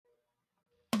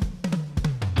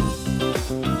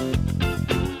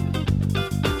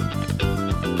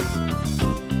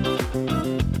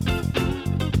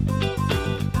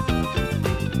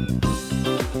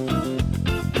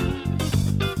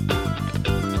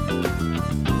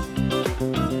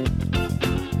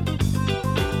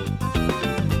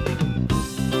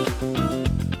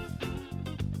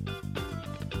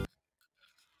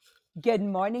Good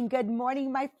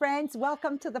morning, my friends.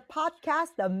 Welcome to the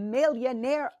podcast, The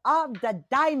Millionaire of the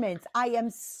Diamonds. I am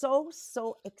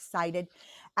so excited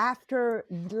after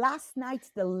last night's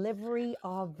delivery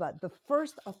of the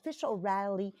first official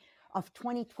rally of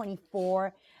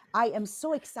 2024. I am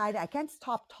so excited. I can't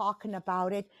stop talking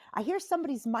about it. I hear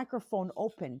somebody's microphone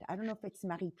opened. I don't know if it's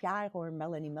Marie-Pierre or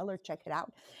Melanie Miller. Check it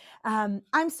out.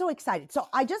 I'm so excited. So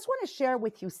I just want to share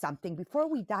with you something before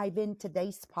we dive in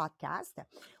today's podcast,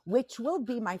 which will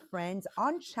be, my friends,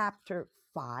 on chapter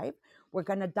 5. We're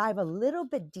going to dive a little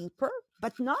bit deeper,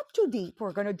 but not too deep.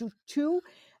 We're going to do two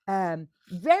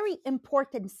very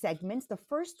important segments. The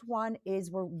first one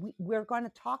is where we're going to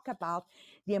talk about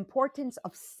the importance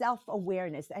of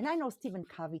self-awareness. And I know Stephen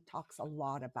Covey talks a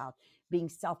lot about being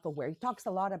self-aware. He talks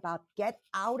a lot about get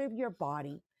out of your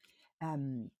body,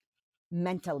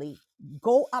 mentally,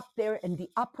 go up there in the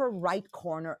upper right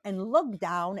corner and look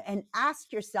down and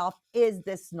ask yourself, is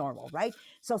this normal, right?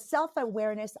 So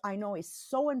self-awareness, I know, is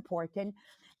so important,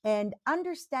 and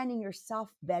understanding yourself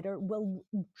better will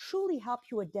truly help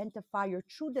you identify your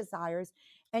true desires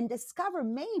and discover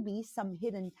maybe some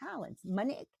hidden talents.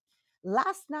 Monique,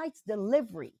 last night's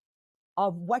delivery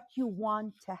of what you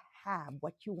want to have,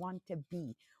 what you want to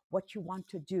be, what you want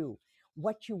to do,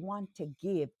 what you want to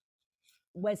give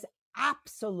was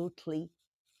absolutely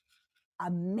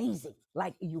amazing.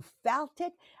 Like, you felt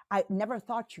it. I never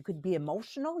thought you could be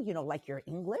emotional, like you're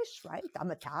English, right?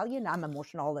 I'm Italian. I'm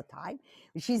emotional all the time.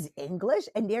 She's English.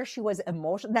 And there she was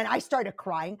emotional. Then I started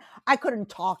crying. I couldn't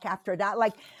talk after that.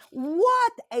 Like,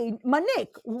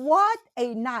 Monique, what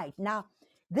a night. Now,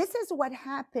 this is what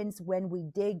happens when we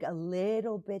dig a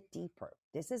little bit deeper.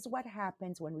 This is what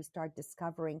happens when we start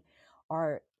discovering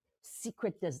our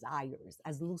secret desires,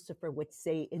 as Lucifer would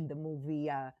say in the movie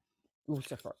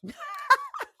Lucifer.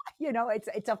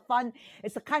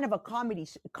 It's a kind of a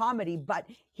comedy, but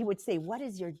he would say, what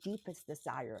is your deepest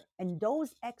desire? And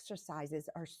those exercises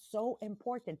are so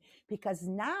important, because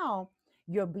now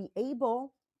you'll be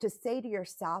able to say to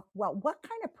yourself, well, what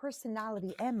kind of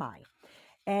personality am I?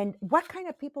 And what kind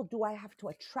of people do I have to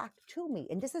attract to me?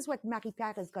 And this is what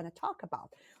Marie-Pierre is going to talk about.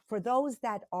 For those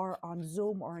that are on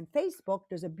Zoom or on Facebook,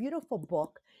 there's a beautiful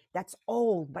book that's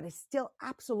old, but is still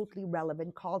absolutely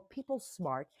relevant, called People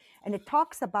Smart. And it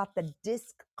talks about the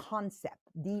DISC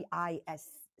concept,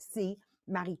 DISC.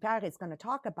 Marie-Pierre is going to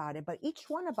talk about it, but each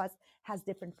one of us has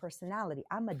different personality.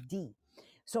 I'm a D.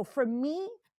 So for me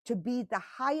to be the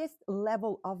highest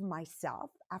level of myself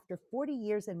after 40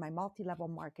 years in my multi-level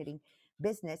marketing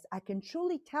business, I can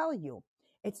truly tell you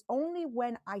it's only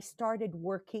when I started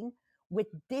working with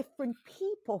different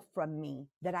people from me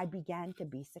that I began to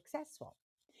be successful.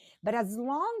 But as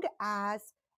long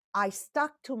as I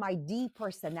stuck to my D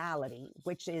personality,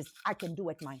 which is I can do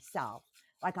it myself,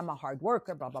 like I'm a hard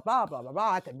worker, blah, blah, blah, blah, blah,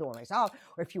 blah, I can do it myself.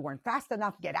 Or if you weren't fast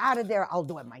enough, get out of there, I'll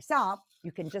do it myself.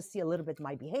 You can just see a little bit of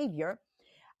my behavior.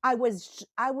 I was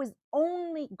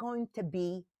only going to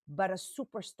be but a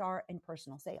superstar in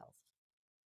personal sales,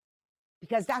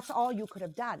 because that's all you could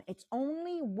have done. It's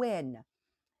only when,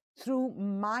 through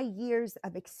my years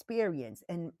of experience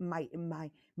and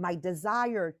my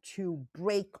desire to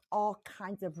break all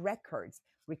kinds of records,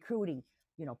 recruiting,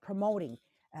 promoting,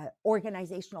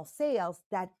 organizational sales,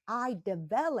 that I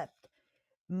developed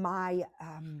my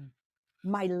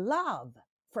my love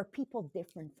for people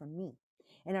different from me.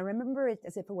 And I remember it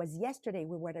as if it was yesterday.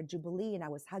 We were at a Jubilee and I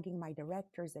was hugging my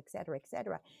directors, et cetera, et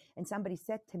cetera. And somebody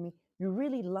said to me, you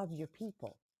really love your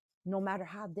people, no matter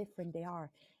how different they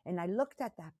are. And I looked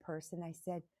at that person, I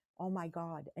said, oh my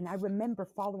God. And I remember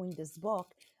following this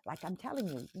book, like I'm telling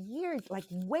you, years, like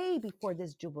way before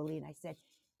this Jubilee. And I said,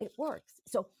 it works.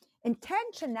 So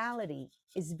intentionality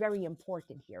is very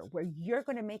important here, where you're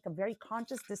going to make a very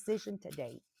conscious decision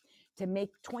today to make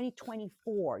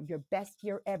 2024 your best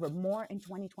year ever, more in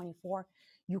 2024.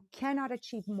 You cannot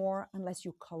achieve more unless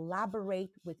you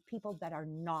collaborate with people that are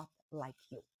not like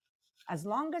you. As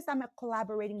long as I'm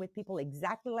collaborating with people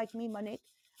exactly like me, Monique,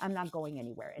 I'm not going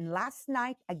anywhere. And last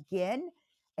night, again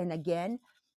and again,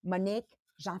 Monique,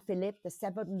 Jean-Philippe, the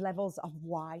 7 levels of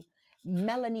why,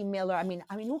 Melanie Miller. I mean,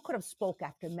 who could have spoke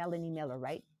after Melanie Miller,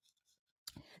 right?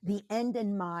 The end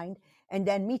in mind, and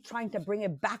then me trying to bring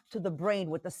it back to the brain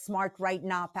with the smart right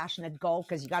now, passionate goal,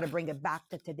 because you got to bring it back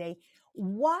to today.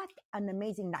 What an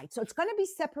amazing night. So it's going to be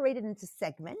separated into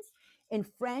segments in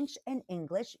French and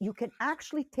English. You can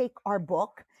actually take our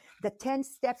book, The 10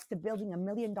 Steps to Building a $1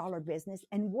 Million Business,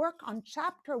 and work on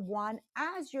chapter 1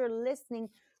 as you're listening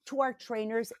to our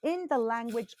trainers in the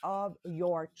language of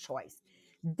your choice.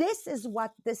 This is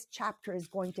what this chapter is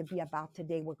going to be about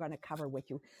today. We're going to cover with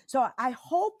you. So I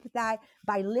hope that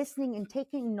by listening and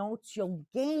taking notes, you'll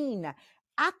gain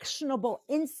actionable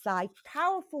insight,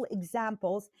 powerful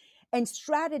examples, and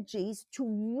strategies to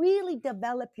really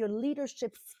develop your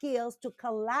leadership skills to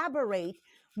collaborate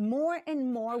more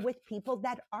and more with people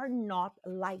that are not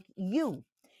like you.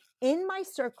 In my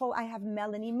circle, I have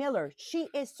Melanie Miller. She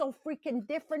is so freaking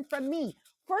different from me.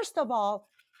 First of all,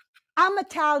 I'm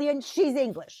Italian, she's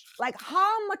English. Like,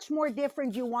 how much more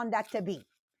different do you want that to be?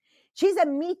 She's a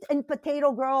meat and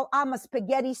potato girl. I'm a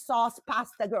spaghetti sauce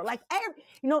pasta girl. Like,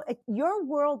 your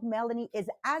world, Melanie, is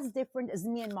as different as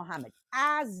me and Mohammed.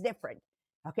 As different.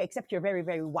 Okay, except you're very,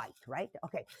 very white, right?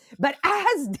 Okay, but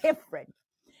as different.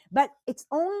 But it's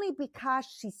only because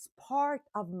she's part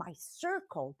of my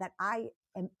circle that I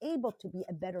am able to be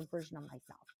a better version of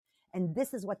myself. And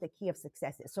this is what the key of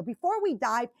success is. So before we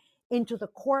dive into the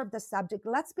core of the subject,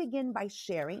 let's begin by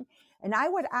sharing. And I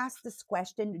would ask this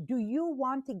question: do you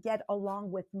want to get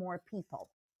along with more people?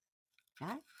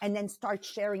 Yeah? And then start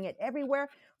sharing it everywhere.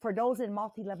 For those in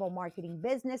multi-level marketing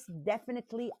business,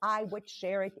 definitely I would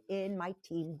share it in my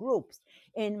team groups,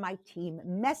 in my team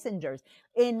messengers,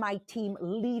 in my team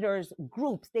leaders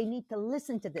groups. They need to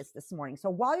listen to this morning. So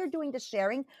while you're doing the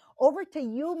sharing, over to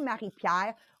you,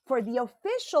 Marie-Pierre, for the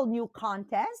official new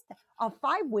contest of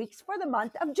 5 weeks for the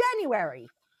month of January.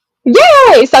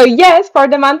 Yay! So yes, for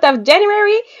the month of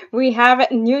January, we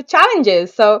have new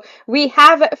challenges. So we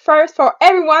have first for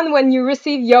everyone when you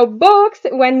receive your books,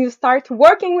 when you start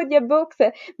working with your books,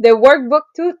 the workbook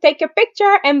to take a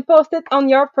picture and post it on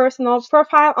your personal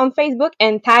profile on Facebook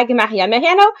and tag Maria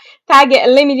Mariano, tag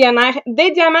Les Millionnaires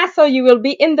des Diamants, so you will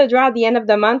be in the draw at the end of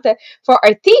the month for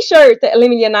a t-shirt, Les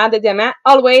Millionnaires des Diamants,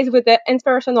 always with the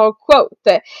inspirational quote.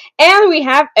 And we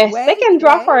have a Wait, second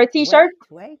draw for wait, a t-shirt.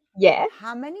 wait, wait. Yes.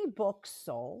 How many books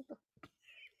sold?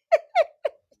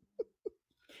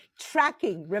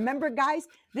 Tracking. Remember, guys,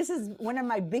 this is one of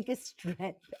my biggest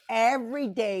strengths. Every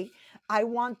day, I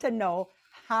want to know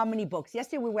how many books.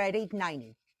 Yesterday, we were at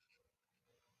 890.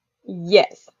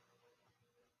 Yes.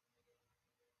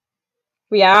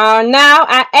 We are now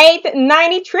at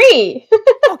 893.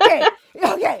 Okay,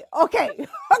 okay, okay,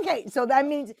 okay. So that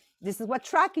means this is what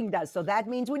tracking does. So that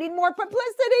means we need more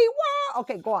publicity. Wow.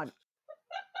 Okay, go on.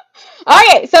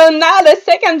 Okay, so now the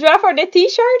second draw for the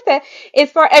t-shirt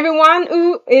is for everyone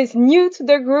who is new to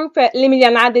the group, Les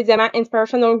Millionnaires des Diamants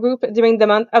Inspirational Group during the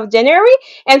month of January,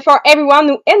 and for everyone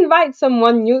who invites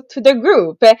someone new to the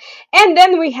group. And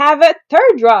then we have a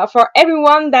third draw for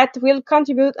everyone that will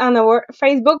contribute on our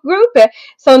Facebook group.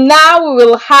 So now we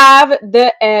will have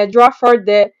the draw for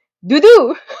the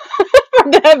doudou,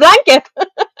 for the blanket.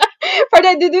 For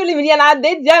the doudou Les Millionnaires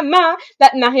des Diamants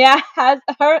that Maria has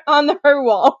her on her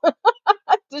wall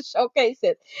to showcase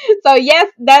it. So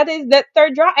yes, that is the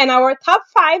third draw, and our top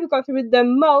five who contribute the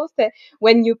most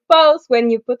when you post, when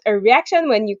you put a reaction,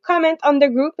 when you comment on the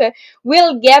group,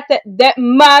 will get the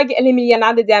mug Les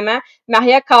Millionnaires des Diamants.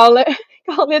 Maria call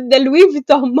call it the Louis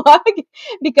Vuitton mug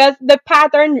because the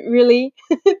pattern really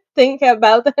think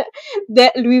about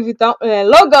the Louis Vuitton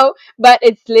logo, but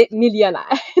it's Les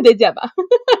Millionnaires des Diamants.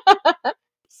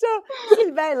 So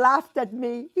Sylvain laughed at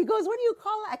me. He goes, "What do you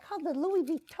call it?" I call it the Louis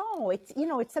Vuitton.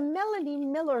 It's a Melanie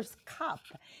Miller's cup.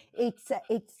 It's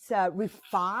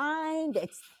refined.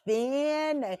 It's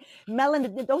thin.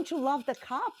 Melanie, don't you love the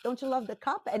cup? Don't you love the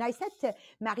cup? And I said to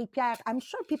Marie Pierre, I'm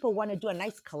sure people want to do a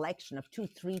nice collection of 2,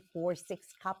 3, 4,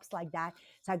 6 cups like that.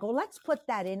 So I go, let's put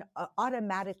that in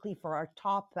automatically for our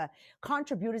top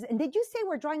contributors. And did you say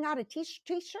we're drawing out of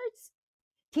t-shirts?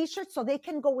 T-shirts, so they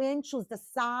can go in, choose the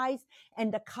size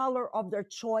and the color of their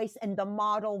choice and the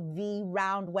model, V,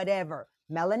 round, whatever.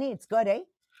 Melanie, it's good, eh?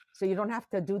 So you don't have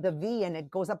to do the V and it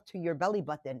goes up to your belly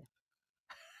button.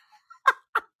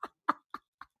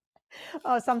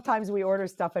 Oh, sometimes we order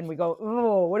stuff and we go,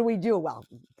 oh, what do we do? Well,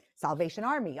 Salvation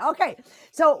Army. Okay.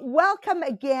 So welcome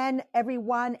again,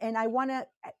 everyone. And I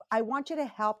want you to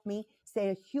help me say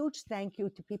a huge thank you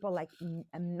to people like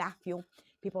Matthew,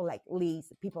 people like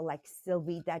Lise, people like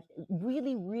Sylvie that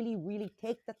really, really, really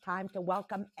take the time to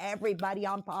welcome everybody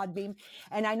on Podbeam.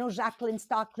 And I know Jacqueline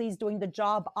Stockley is doing the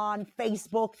job on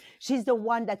Facebook. She's the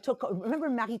one that remember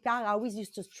Marie-Pierre, I always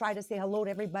used to try to say hello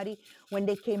to everybody when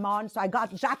they came on. So I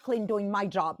got Jacqueline doing my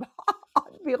job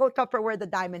on Bureau Tupperware the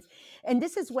Diamonds. And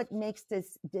this is what makes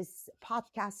this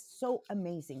podcast so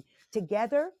amazing.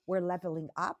 Together, we're leveling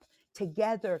up.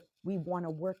 Together, we want to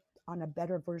work on a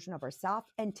better version of ourselves.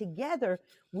 And together,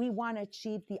 we want to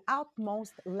achieve the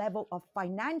utmost level of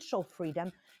financial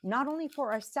freedom, not only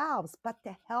for ourselves, but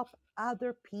to help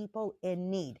other people in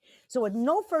need. So, with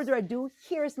no further ado,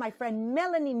 here's my friend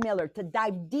Melanie Miller to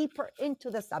dive deeper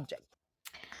into the subject.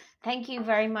 Thank you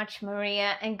very much,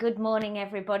 Maria, and good morning,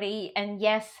 everybody. And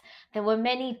yes, there were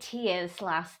many tears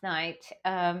last night,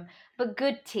 but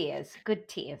good tears, good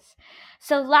tears.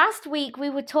 So last week we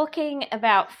were talking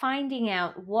about finding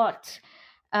out what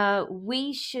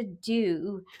we should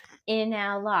do in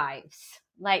our lives.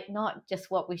 Like, not just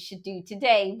what we should do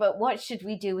today, but what should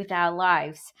we do with our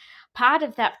lives? Part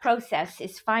of that process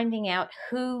is finding out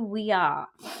who we are.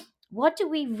 What do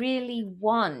we really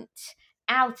want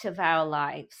out of our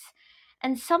lives?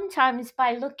 And sometimes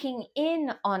by looking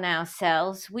in on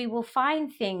ourselves, we will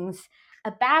find things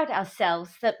about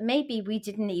ourselves that maybe we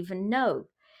didn't even know.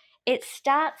 It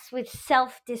starts with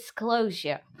self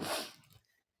disclosure.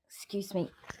 Excuse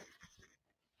me.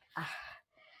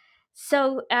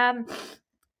 So,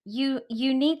 you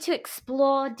need to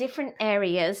explore different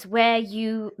areas where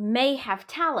you may have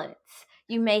talents,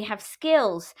 you may have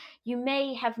skills, you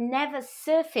may have never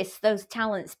surfaced those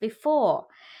talents before.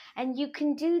 And you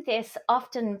can do this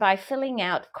often by filling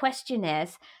out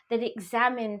questionnaires that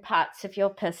examine parts of your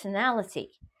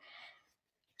personality.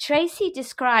 Tracy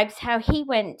describes how he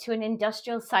went to an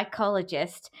industrial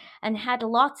psychologist and had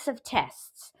lots of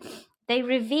tests. They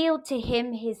revealed to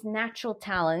him his natural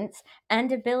talents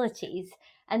and abilities,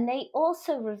 and they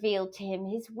also revealed to him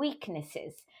his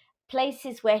weaknesses,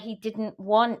 places where he didn't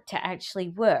want to actually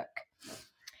work.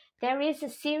 There is a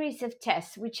series of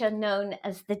tests which are known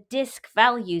as the DISC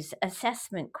Values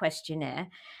Assessment Questionnaire,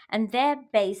 and they're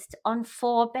based on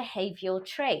 4 behavioral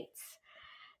traits.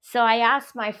 So I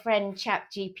asked my friend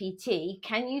ChatGPT,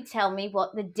 can you tell me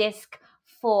what the DISC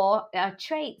 4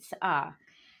 traits are?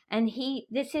 And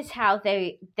this is how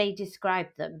they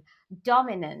describe them.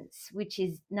 Dominance, which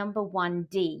is number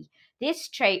 1D. This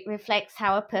trait reflects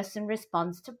how a person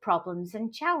responds to problems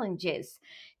and challenges.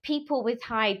 People with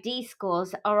high D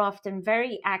scores are often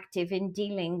very active in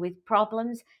dealing with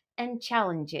problems and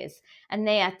challenges, and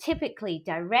they are typically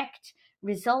direct,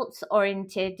 results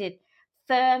oriented,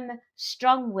 firm,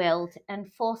 strong willed,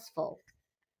 and forceful.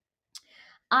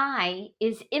 I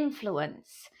is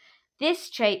influence.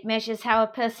 This trait measures how a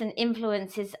person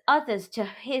influences others to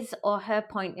his or her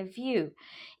point of view.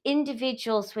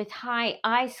 Individuals with high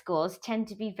I scores tend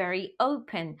to be very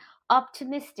open,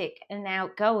 optimistic, and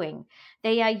outgoing.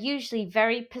 They are usually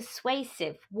very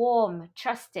persuasive, warm,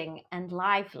 trusting, and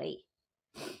lively.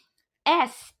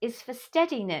 S is for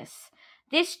steadiness.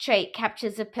 This trait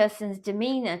captures a person's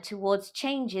demeanor towards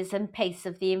changes and pace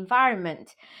of the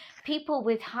environment. People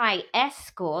with high S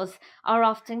scores are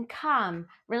often calm,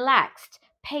 relaxed,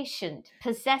 patient,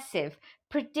 possessive,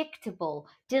 predictable,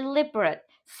 deliberate,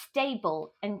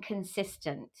 stable, and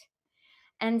consistent.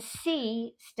 And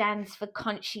C stands for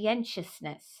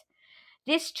conscientiousness.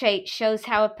 This trait shows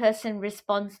how a person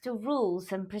responds to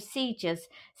rules and procedures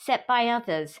set by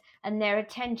others and their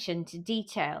attention to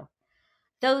detail.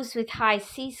 Those with high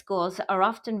C scores are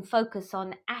often focused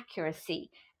on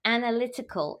accuracy,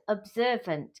 analytical,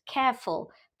 observant,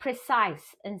 careful,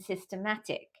 precise, and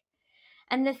systematic.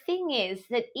 And the thing is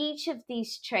that each of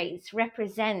these traits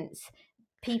represents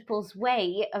people's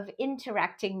way of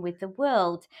interacting with the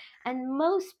world. And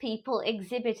most people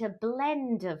exhibit a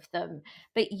blend of them,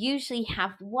 but usually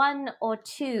have one or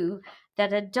two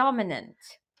that are dominant.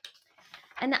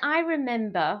 And I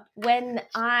remember when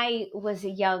I was a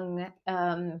young,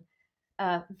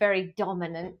 very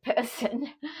dominant person,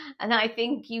 and I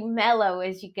think you mellow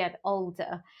as you get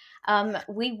older.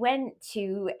 We went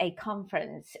to a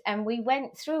conference and we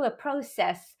went through a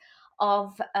process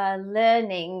of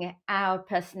learning our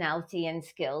personality and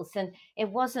skills. And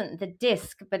it wasn't the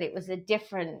DISC, but it was a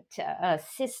different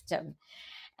system.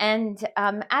 And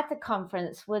at the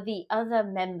conference were the other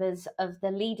members of the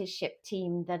leadership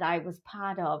team that I was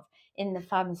part of in the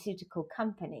pharmaceutical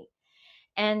company.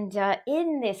 And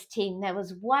in this team, there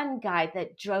was one guy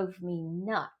that drove me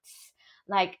nuts.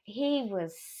 Like, he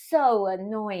was so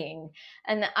annoying.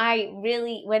 And I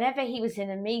really, whenever he was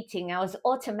in a meeting, I was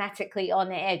automatically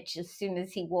on edge as soon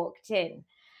as he walked in.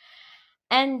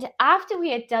 And after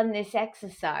we had done this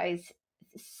exercise,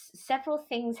 several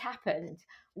things happened.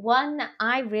 One,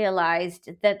 I realized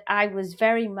that I was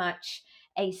very much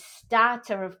a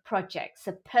starter of projects,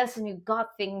 a person who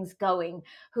got things going,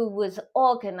 who was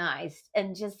organized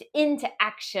and just into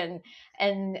action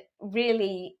and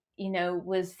really,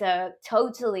 was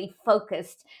totally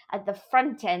focused at the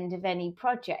front end of any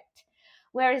project.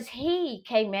 Whereas he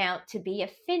came out to be a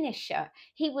finisher.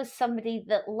 He was somebody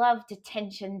that loved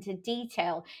attention to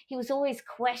detail. He was always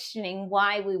questioning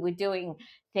why we were doing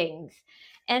things.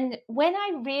 And when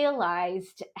I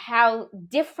realized how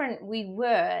different we were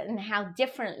and how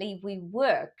differently we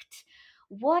worked,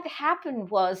 what happened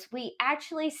was we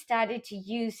actually started to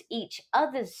use each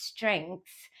other's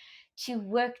strengths to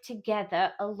work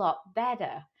together a lot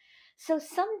better. So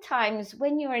sometimes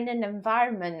when you're in an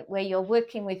environment where you're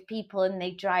working with people and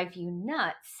they drive you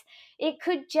nuts, it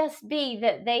could just be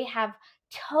that they have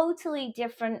totally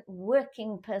different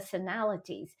working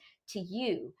personalities to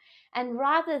you. And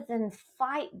rather than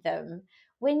fight them,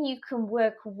 when you can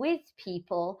work with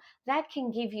people, that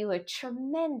can give you a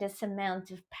tremendous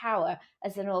amount of power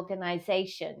as an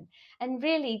organization. And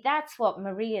really, that's what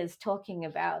Maria is talking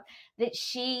about, that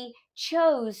she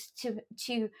chose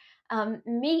to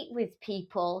meet with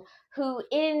people who,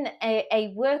 in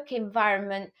a work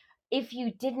environment, if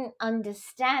you didn't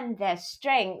understand their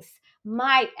strengths,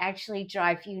 might actually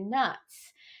drive you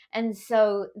nuts. And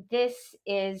so, this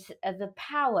is the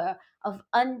power of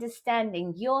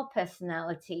understanding your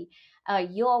personality,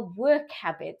 your work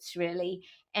habits, really,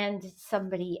 and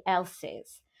somebody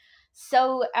else's.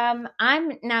 So I'm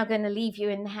now going to leave you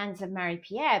in the hands of Marie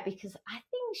Pierre because I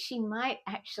think she might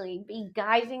actually be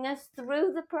guiding us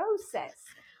through the process.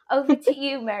 Over to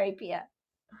you, Marie Pierre.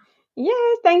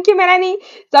 Yes, thank you, Melanie.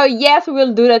 So, yes,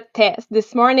 we'll do the test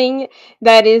this morning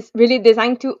that is really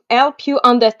designed to help you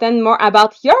understand more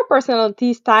about your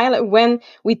personality style when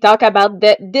we talk about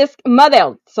the DISC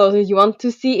model. So, you want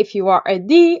to see if you are a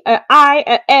D, a I,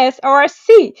 a S, or a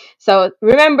C. So,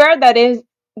 remember that is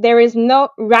there is no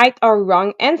right or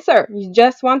wrong answer. You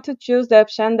just want to choose the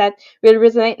option that will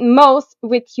resonate most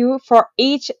with you for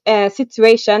each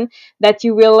situation that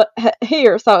you will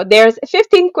hear. So, there's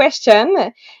 15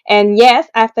 questions, and yes,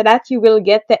 after that, you will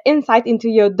get the insight into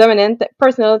your dominant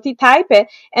personality type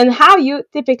and how you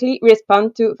typically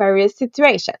respond to various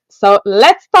situations. So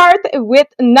let's start with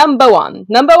number one.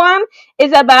 Number one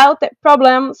is about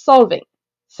problem solving.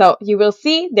 So you will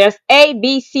see there's A,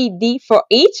 B, C, D for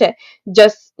each.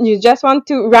 You just want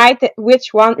to write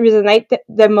which one resonates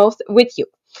the most with you.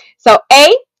 So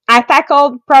A, I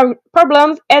tackled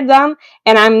problems head on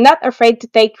and I'm not afraid to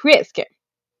take risk.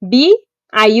 B,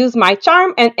 I use my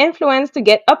charm and influence to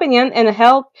get opinion and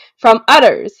help from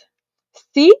others.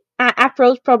 C, I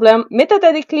approach problem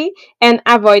methodically and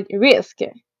avoid risk.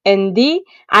 And D,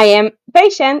 I am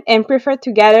patient and prefer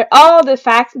to gather all the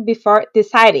facts before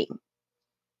deciding.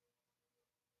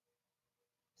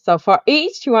 So for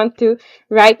each, you want to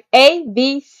write A,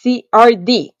 B, C, or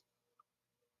D.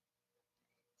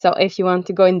 So if you want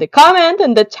to go in the comment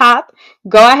and the chat,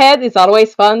 go ahead. It's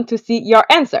always fun to see your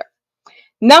answer.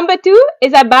 Number two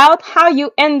is about how you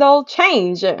handle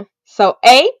change. So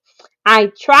A,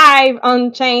 I thrive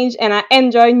on change and I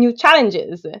enjoy new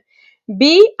challenges.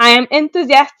 B, I am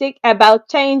enthusiastic about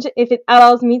change if it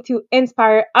allows me to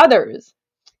inspire others.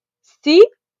 C,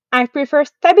 I prefer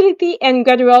stability and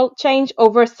gradual change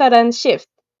over sudden shift.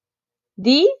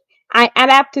 D, I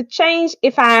adapt to change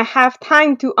if I have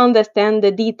time to understand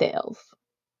the details.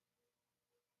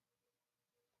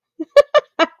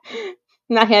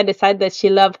 Nahia decided that she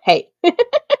loved hay.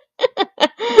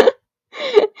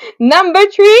 Number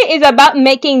three is about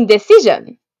making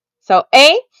decision. So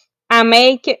A, I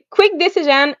make quick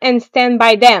decision and stand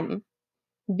by them.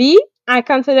 B, I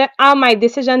consider how my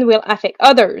decision will affect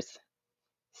others.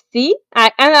 C,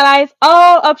 I analyze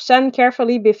all options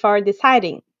carefully before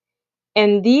deciding.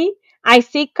 And D, I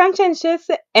seek consensus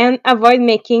and avoid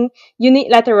making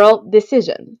unilateral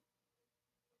decisions.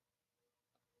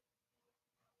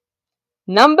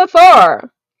 Number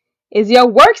four is your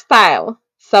work style.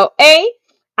 So A,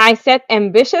 I set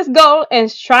ambitious goals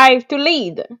and strive to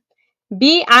lead.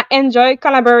 B, I enjoy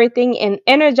collaborating and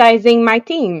energizing my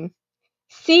team.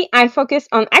 C, I focus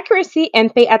on accuracy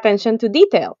and pay attention to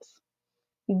details.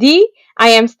 D, I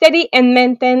am steady and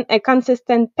maintain a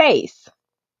consistent pace.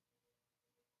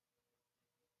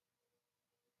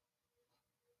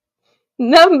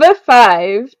 Number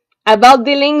five, about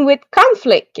dealing with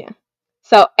conflict.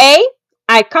 So A,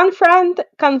 I confront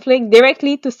conflict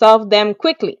directly to solve them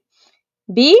quickly.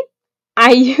 B,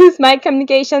 I use my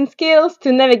communication skills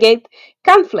to navigate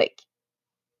conflict.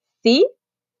 C,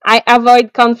 I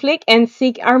avoid conflict and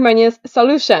seek harmonious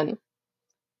solution.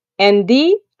 And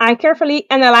D, I carefully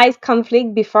analyze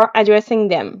conflict before addressing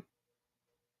them.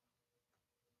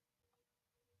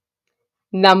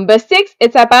 Number six,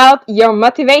 it's about your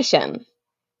motivation.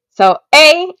 So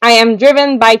A, I am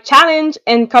driven by challenge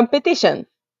and competition.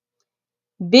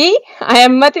 B, I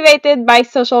am motivated by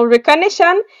social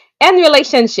recognition and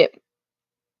relationship.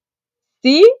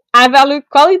 C, I value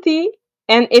quality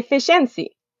and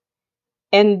efficiency.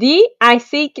 And D, I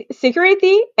seek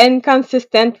security and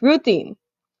consistent routine.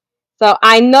 So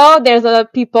I know there's a lot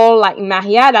of people like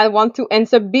Maria that want to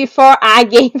answer before I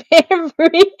gave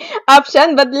every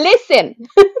option, but listen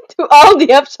to all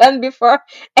the options before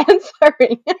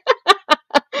answering.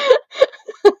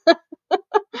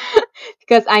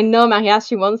 Because I know Maria,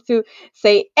 she wants to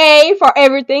say A for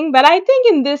everything, but I think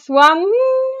in this one,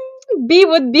 B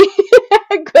would be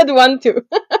a good one too.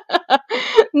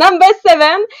 Number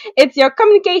 7, it's your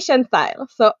communication style.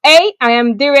 So A, I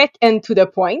am direct and to the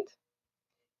point.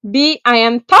 B, I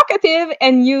am talkative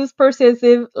and use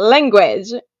persuasive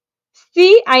language.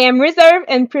 C, I am reserved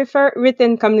and prefer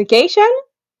written communication.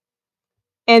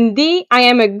 And D, I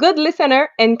am a good listener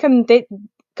and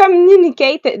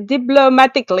communicate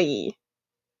diplomatically.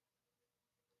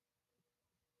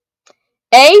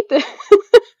 8,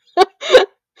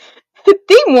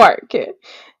 teamwork.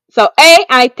 So A,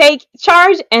 I take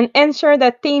charge and ensure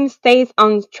that team stays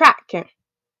on track.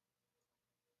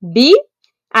 B,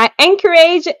 I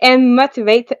encourage and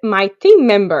motivate my team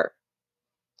member.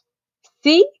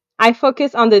 C, I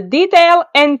focus on the detail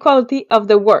and quality of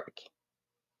the work.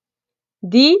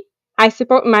 D, I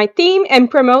support my team and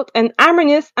promote an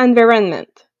harmonious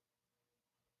environment.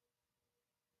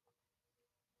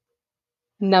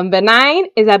 Number 9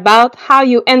 is about how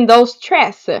you handle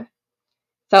stress.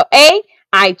 So A,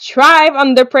 I thrive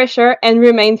under pressure and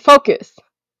remain focused.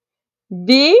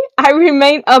 B, I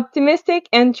remain optimistic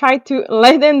and try to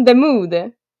lighten the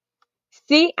mood.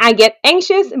 C, I get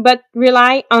anxious but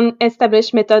rely on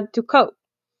established method to cope.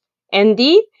 And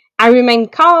D, I remain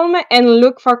calm and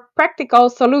look for practical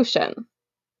solution.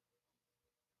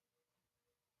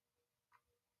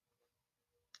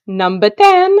 Number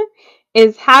 10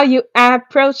 is how you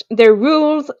approach the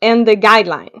rules and the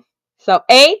guideline. So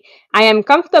A, I am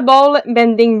comfortable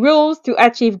bending rules to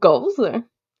achieve goals.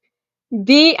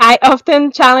 B, I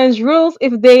often challenge rules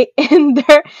if they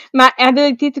hinder my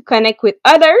ability to connect with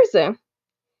others.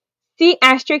 C,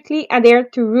 I strictly adhere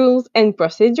to rules and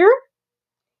procedure.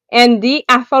 And D,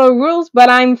 I follow rules, but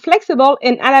I'm flexible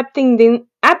in adapting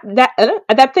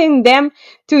them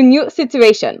to new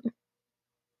situations.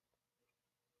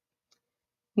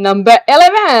 Number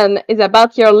 11 is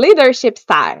about your leadership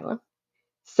style.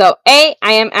 So A,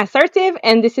 I am assertive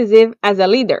and decisive as a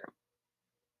leader.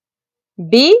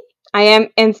 B, I am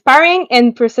inspiring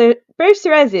and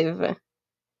persuasive.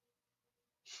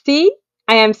 C,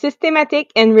 I am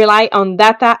systematic and rely on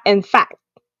data and facts.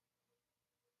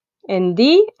 And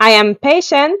D, I am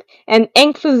patient and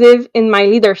inclusive in my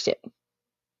leadership.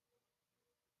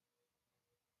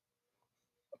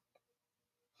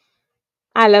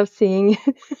 I love seeing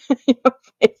your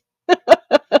face.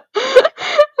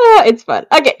 Oh, it's fun.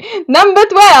 Okay, number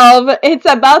 12. It's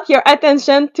about your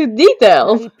attention to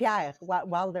details. Marie-Pierre,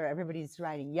 while there, everybody's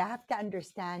writing, you have to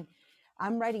understand,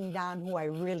 I'm writing down who I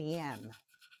really am.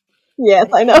 Yes,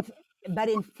 But I know.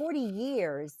 in 40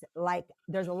 years, like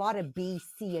there's a lot of B,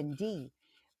 C, and D,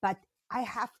 but I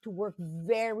have to work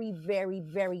very, very,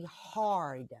 very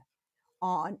hard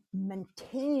on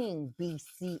maintaining B,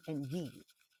 C, and D.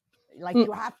 Like Mm.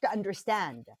 you have to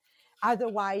understand.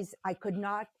 Otherwise, I could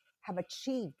not have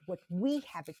achieved what we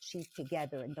have achieved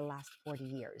together in the last 40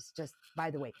 years, just by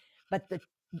the way. But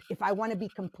if I want to be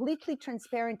completely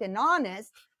transparent and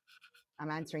honest, I'm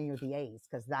answering you the A's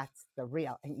because that's the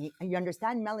real. And you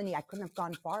understand, Melanie, I couldn't have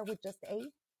gone far with just A.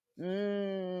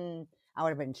 I would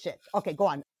have been shit. Okay, go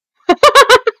on.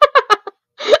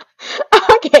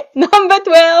 Okay, number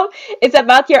 12 is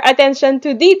about your attention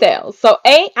to details. So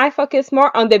A, I focus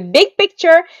more on the big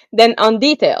picture than on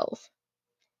details.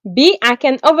 B, I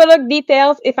can overlook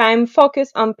details if I'm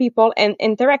focused on people and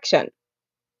interaction.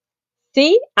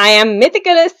 C, I am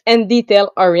meticulous and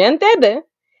detail oriented.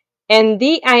 And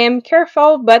D, I am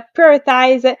careful but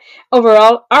prioritize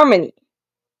overall harmony.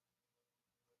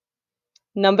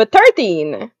 Number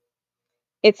 13,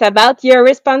 it's about your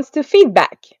response to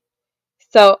feedback.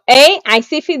 So A, I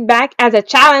see feedback as a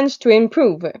challenge to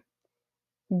improve.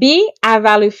 B, I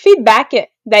value feedback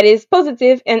that is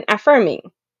positive and affirming.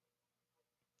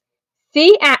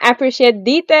 C, I appreciate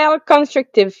detailed,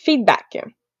 constructive feedback.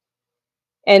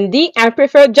 And D, I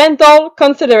prefer gentle,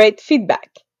 considerate feedback.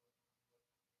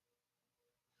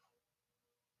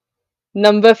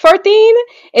 Number 14,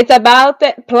 it's about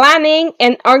planning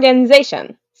and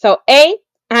organization. So A,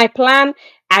 I plan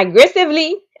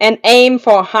aggressively and aim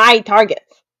for high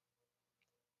targets.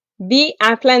 B,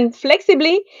 I plan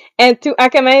flexibly and to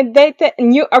accommodate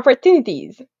new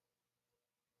opportunities.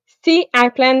 C, I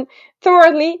plan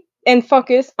thoroughly and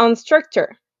focus on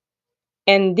structure.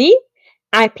 And D,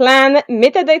 I plan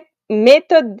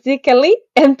methodically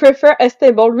and prefer a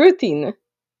stable routine.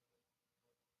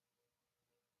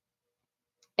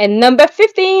 And number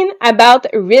 15, about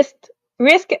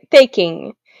risk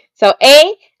taking. So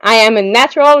A, I am a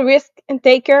natural risk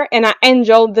taker and I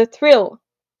enjoy the thrill.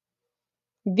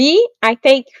 B, I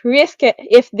take risk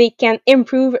if they can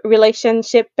improve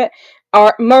relationship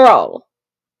or morale.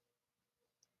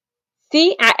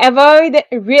 C, I avoid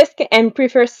risk and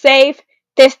prefer safe,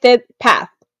 tested path.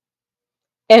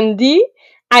 And D,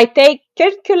 I take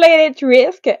calculated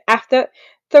risk after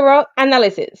thorough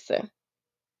analysis.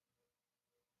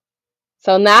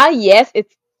 So now, yes,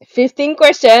 it's 15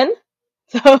 questions.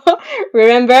 So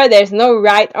remember, there's no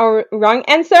right or wrong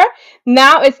answer.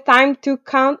 Now it's time to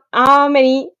count how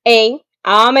many A,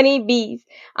 how many B's,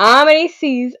 how many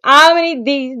C's, how many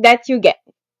D's that you get.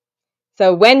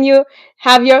 So when you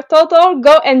have your total,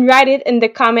 go and write it in the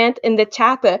comment in the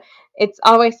chat. It's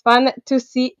always fun to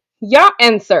see your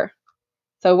answer.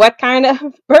 So what kind of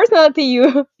personality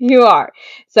you are.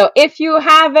 So if you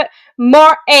have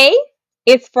more A,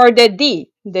 it's for the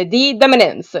D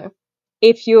dominance.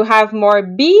 If you have more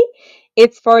B,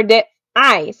 it's for the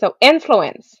I, so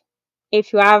influence.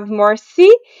 If you have more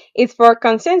C, it's for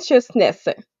conscientiousness.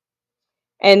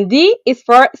 And D is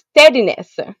for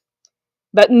steadiness.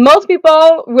 But most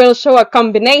people will show a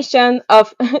combination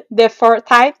of the four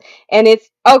types, and it's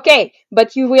okay,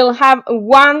 but you will have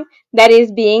one that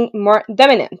is being more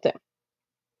dominant.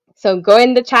 So go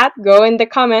in the chat, go in the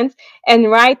comments,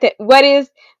 and write what is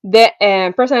the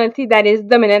personality that is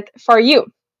dominant for you.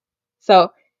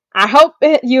 So I hope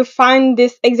you find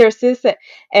this exercise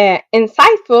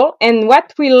insightful. And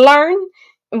what we learn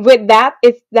with that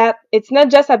is that it's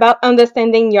not just about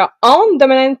understanding your own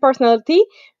dominant personality,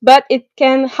 but it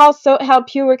can also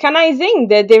help you recognizing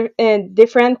the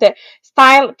different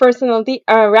style personality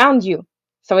around you.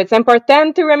 So it's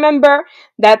important to remember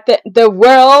that the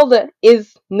world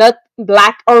is not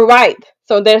black or white.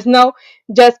 So there's no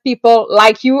just people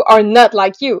like you or not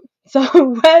like you.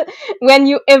 So when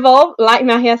you evolve, like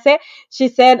Maria said, she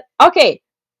said, okay,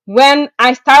 when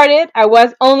I started, I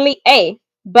was only A.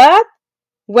 But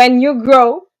when you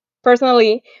grow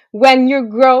personally, when you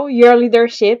grow your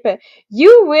leadership,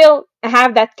 you will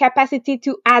have that capacity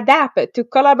to adapt, to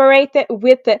collaborate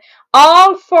with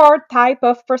all four type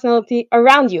of personality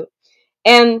around you.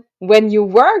 And when you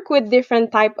work with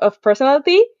different type of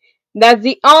personality, that's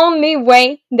the only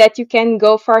way that you can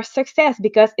go for success,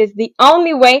 because it's the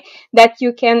only way that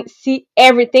you can see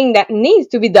everything that needs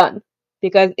to be done.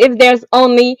 Because if there's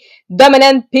only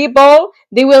dominant people,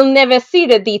 they will never see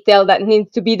the detail that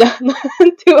needs to be done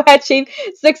to achieve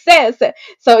success.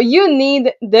 So you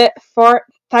need the four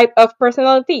type of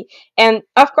personality. And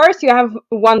of course, you have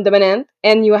one dominant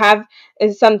and you have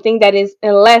something that is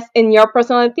less in your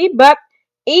personality, but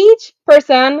each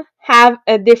person have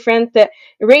a different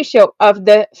ratio of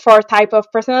the four type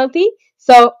of personality.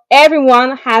 So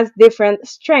everyone has different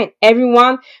strength.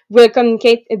 Everyone will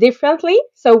communicate differently.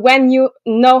 So when you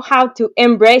know how to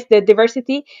embrace the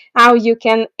diversity, how you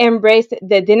can embrace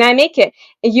the dynamic,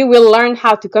 you will learn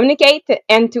how to communicate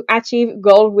and to achieve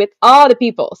goal with all the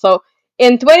people. So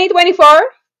in 2024,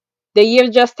 the year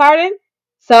just started.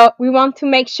 So we want to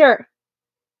make sure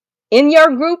in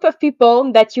your group of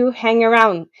people that you hang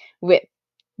around with,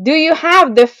 do you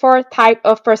have the four type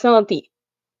of personality?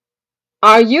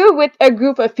 Are you with a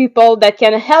group of people that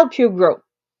can help you grow?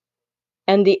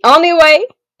 And the only way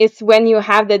is when you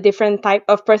have the different type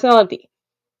of personality.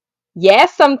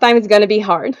 Yes, sometimes it's gonna be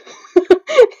hard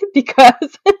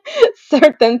because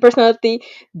certain personality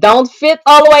don't fit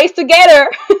always together,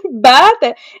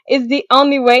 but it's the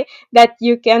only way that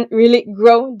you can really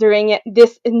grow during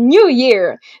this new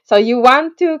year. So you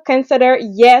want to consider,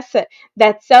 yes,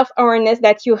 that self-awareness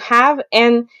that you have,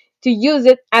 and to use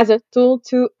it as a tool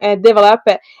to develop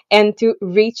and to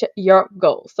reach your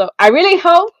goals. So I really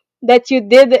hope that you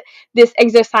did this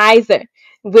exercise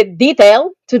with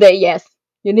detail today. Yes,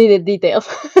 you needed details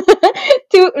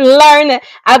to learn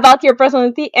about your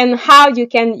personality and how you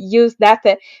can use that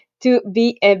to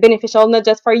be beneficial, not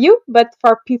just for you, but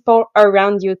for people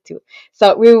around you too.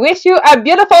 So we wish you a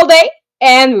beautiful day,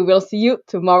 and we will see you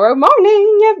tomorrow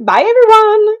morning. Bye,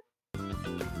 everyone.